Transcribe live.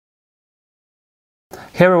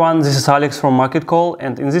Hey everyone, this is Alex from Marketcall,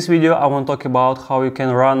 and in this video I want to talk about how you can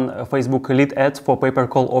run Facebook lead ads for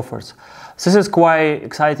pay-per-call offers. This is quite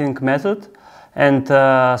exciting method, and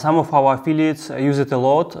some of our affiliates use it a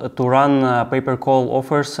lot to run pay-per-call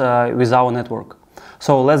offers with our network.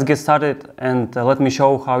 So let's get started, and let me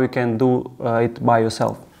show how you can do it by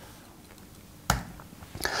yourself.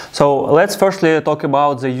 So let's firstly talk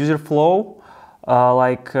about the user flow.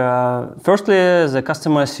 Firstly, the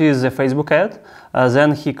customer sees the Facebook ad,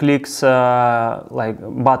 then he clicks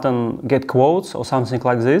button get quotes or something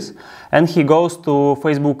like this, and he goes to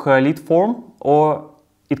Facebook lead form, or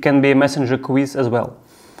it can be a messenger quiz as well.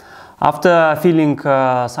 After filling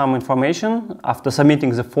some information, after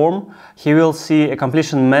submitting the form, he will see a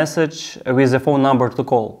completion message with a phone number to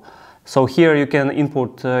call. So here you can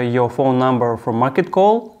input your phone number from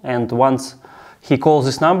Marketcall, and once he calls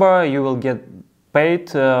this number, you will get paid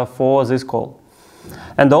for this call.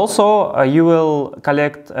 And also you will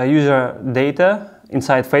collect user data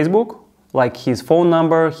inside Facebook, like his phone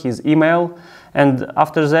number, his email, and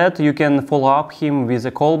after that you can follow up him with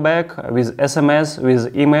a callback, with SMS,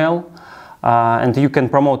 with email, and you can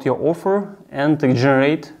promote your offer and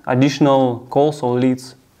generate additional calls or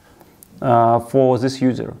leads for this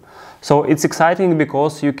user. So it's exciting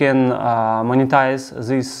because you can monetize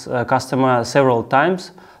this customer several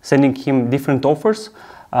times, sending him different offers.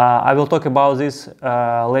 I will talk about this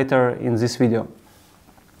later in this video.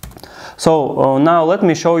 So now let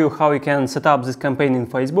me show you how you can set up this campaign in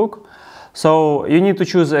Facebook. So you need to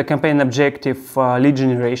choose a campaign objective, lead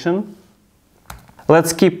generation. Let's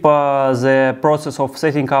skip the process of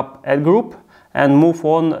setting up ad group and move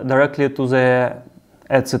on directly to the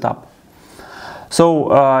ad setup.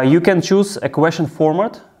 So you can choose a question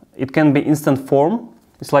format. It can be instant form.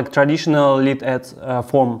 It's like traditional lead ads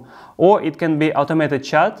form, or it can be automated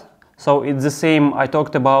chat. So it's the same I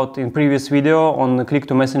talked about in previous video on click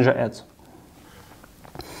to messenger ads.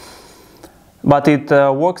 But it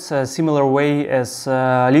works a similar way as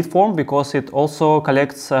lead form because it also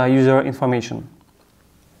collects user information.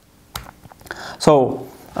 So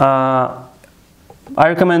I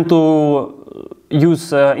recommend to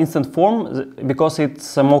use instant form because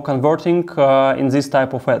it's more converting in this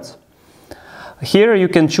type of ads. Here you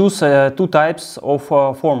can choose two types of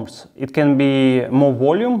forms. It can be more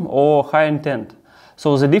volume or high intent.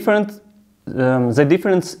 So the difference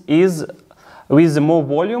is with the more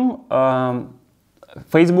volume,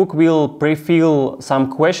 Facebook will pre-fill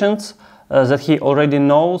some questions that he already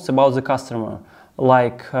knows about the customer,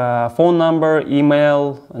 like phone number,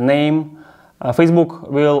 email, name. Facebook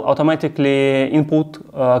will automatically input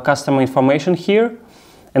customer information here,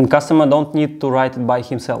 and customer don't need to write it by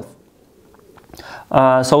himself.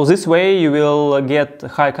 So this way you will get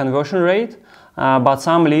high conversion rate, but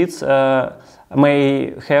some leads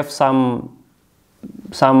may have some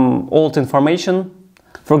old information.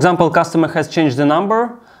 For example, customer has changed the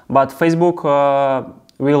number, but Facebook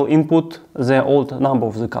will input the old number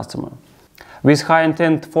of the customer. With high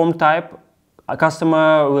intent form type, a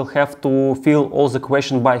customer will have to fill all the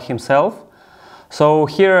questions by himself. So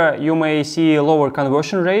here you may see a lower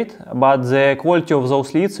conversion rate, but the quality of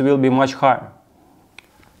those leads will be much higher.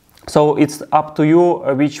 So it's up to you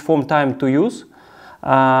which form type to use,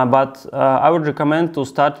 but I would recommend to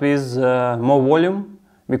start with more volume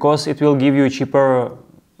because it will give you cheaper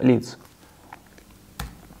leads.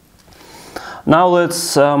 Now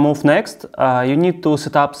let's move next. You need to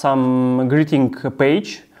set up some greeting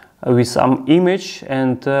page with some image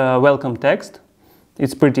and welcome text.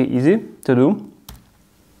 It's pretty easy to do.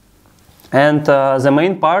 And the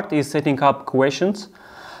main part is setting up questions.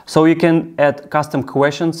 So you can add custom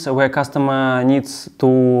questions where customer needs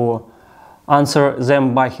to answer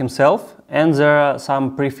them by himself, and there are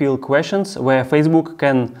some pre-filled questions where Facebook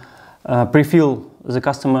can pre-fill the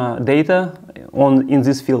customer data in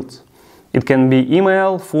these fields. It can be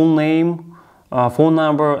email, full name, phone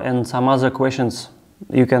number, and some other questions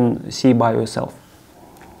you can see by yourself.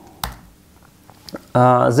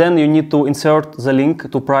 Then you need to insert the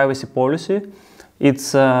link to privacy policy.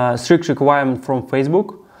 It's a strict requirement from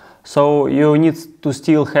Facebook. So you need to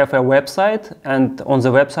still have a website, and on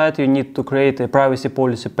the website you need to create a privacy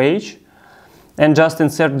policy page and just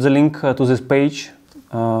insert the link to this page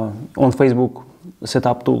on Facebook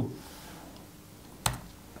setup tool.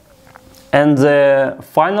 And the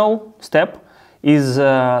final step is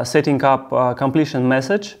setting up a completion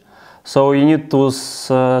message. So you need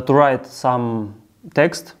to write some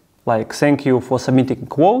text like "Thank you for submitting a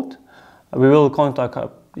quote. We will contact."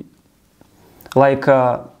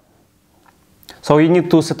 So you need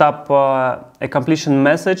to set up a completion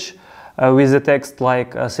message with the text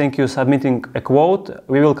like "Thank you submitting a quote.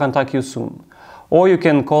 We will contact you soon." or you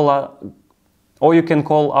can call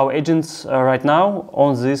our agents right now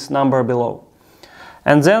on this number below.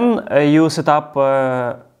 And then you set up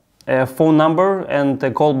a phone number and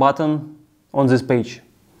a call button on this page.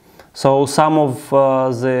 So some of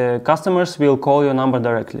the customers will call your number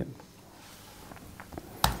directly.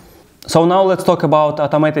 So now let's talk about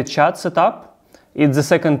automated chat setup. It's the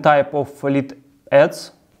second type of lead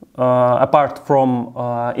ads apart from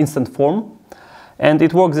instant form. And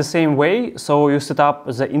it works the same way. So you set up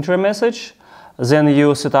the intro message, then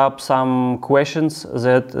you set up some questions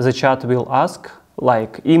that the chat will ask,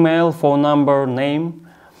 like email, phone number, name.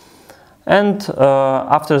 And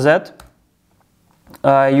after that,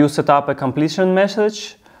 you set up a completion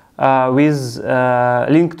message with a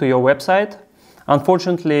link to your website.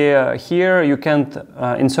 Unfortunately, here you can't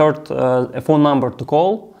insert a phone number to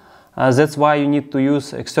call. That's why you need to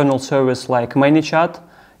use external service like ManyChat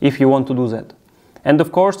if you want to do that. And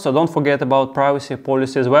of course, don't forget about privacy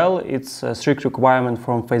policy as well. It's a strict requirement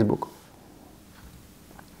from Facebook.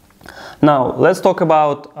 Now, let's talk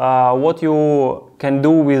about what you can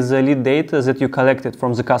do with the lead data that you collected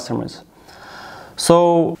from the customers.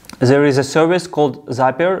 So there is a service called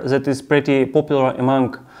Zapier that is pretty popular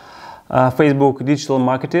among Facebook digital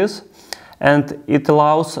marketers, and it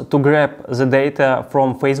allows to grab the data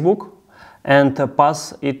from Facebook and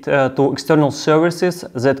pass it to external services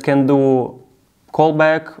that can do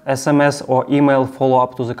callback, SMS or email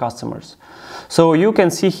follow-up to the customers. So you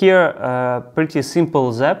can see here a pretty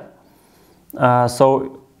simple Zap.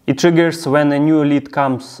 So it triggers when a new lead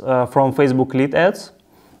comes from Facebook lead ads.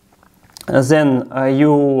 Then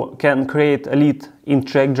you can create a lead in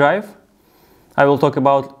Track Drive. I will talk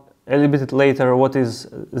about a little bit later what is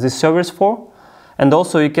this service for. And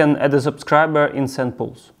also you can add a subscriber in Send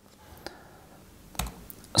Pulse.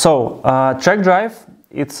 So Track Drive,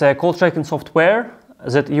 it's a call tracking software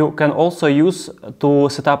that you can also use to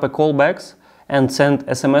set up a callbacks and send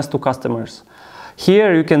SMS to customers.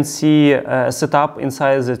 Here you can see a setup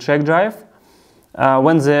inside the Track Drive.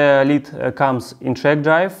 When the lead comes in Track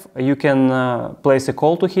Drive, you can place a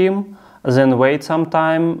call to him, then wait some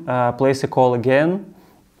time, place a call again,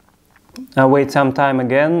 wait some time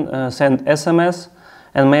again, send SMS,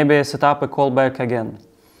 and maybe set up a callback again.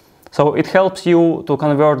 So it helps you to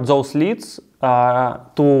convert those leads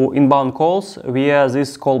to inbound calls via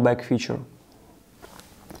this callback feature.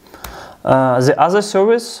 The other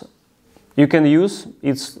service you can use,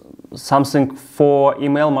 it's something for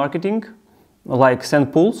email marketing, like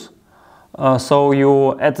Send Pulse. So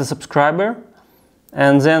you add a subscriber,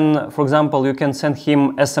 and then, for example, you can send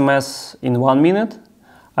him SMS in 1 minute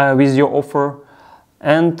with your offer.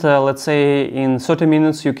 And let's say in 30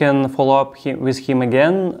 minutes you can follow up with him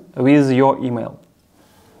again with your email.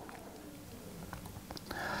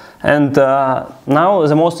 And now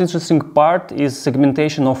the most interesting part is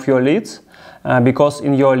segmentation of your leads, because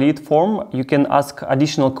in your lead form you can ask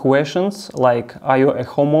additional questions like, are you a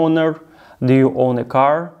homeowner? Do you own a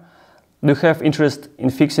car? Do you have interest in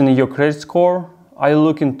fixing your credit score? Are you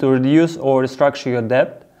looking to reduce or restructure your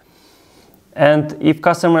debt? And if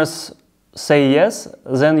customers say yes,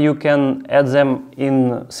 then you can add them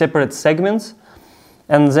in separate segments,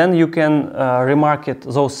 and then you can remarket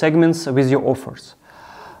those segments with your offers.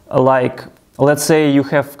 Like, let's say you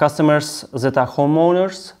have customers that are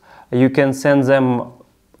homeowners, you can send them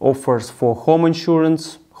offers for home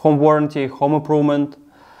insurance, home warranty, home improvement.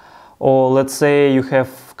 Or let's say you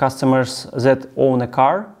have customers that own a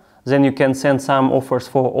car, then you can send some offers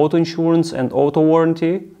for auto insurance and auto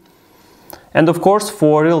warranty. And of course,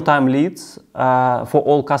 for real-time leads, for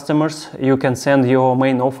all customers, you can send your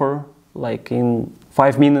main offer like in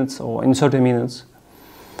 5 minutes or in 30 minutes.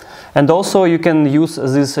 And also you can use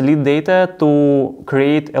this lead data to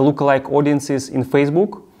create a lookalike audiences in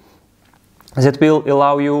Facebook that will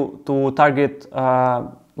allow you to target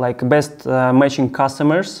like best matching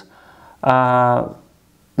customers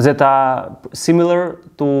that are similar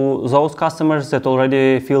to those customers that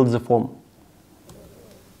already filled the form.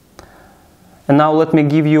 And now let me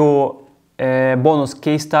give you a bonus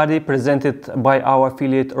case study presented by our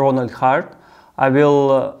affiliate Ronald Hart. I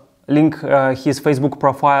will link his Facebook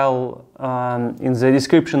profile in the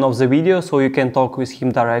description of the video so you can talk with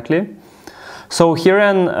him directly. So he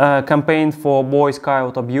ran a campaign for Boy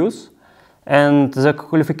Scout abuse, and the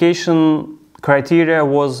qualification criteria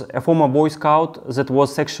was a former Boy Scout that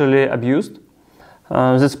was sexually abused.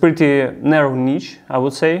 That's pretty narrow niche, I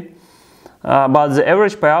would say. But the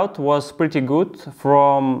average payout was pretty good,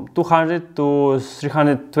 from $200 to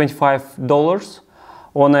 $325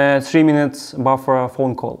 on a 3 minutes buffer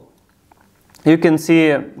phone call. You can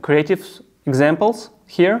see creative examples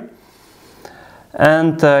here.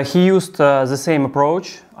 And he used the same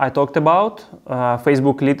approach I talked about,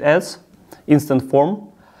 Facebook lead ads, instant form.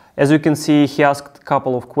 As you can see, he asked a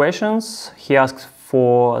couple of questions. He asked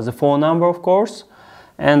for the phone number, of course.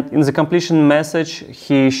 And in the completion message,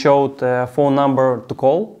 he showed a phone number to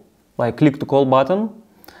call, like click to call button.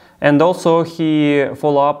 And also he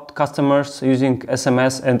followed up customers using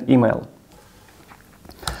SMS and email.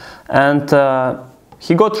 And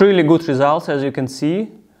he got really good results, as you can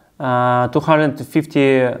see.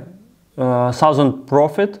 250,000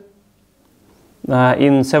 profit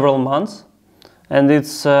in several months, and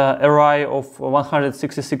it's a ROI of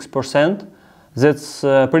 166%. That's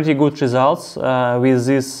pretty good results with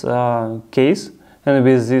this case and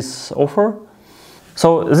with this offer.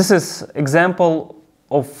 So this is example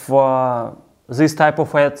of this type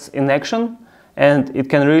of ads in action, and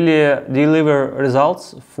it can really deliver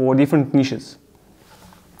results for different niches.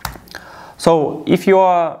 So if you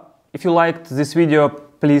liked this video,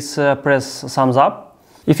 please press thumbs up.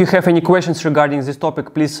 If you have any questions regarding this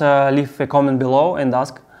topic, please leave a comment below and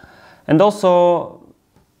ask. And also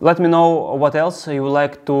let me know what else you would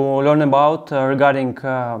like to learn about regarding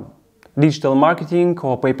digital marketing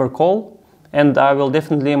or pay-per-call, and I will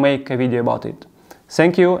definitely make a video about it.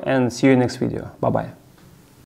 Thank you and see you in next video. Bye bye.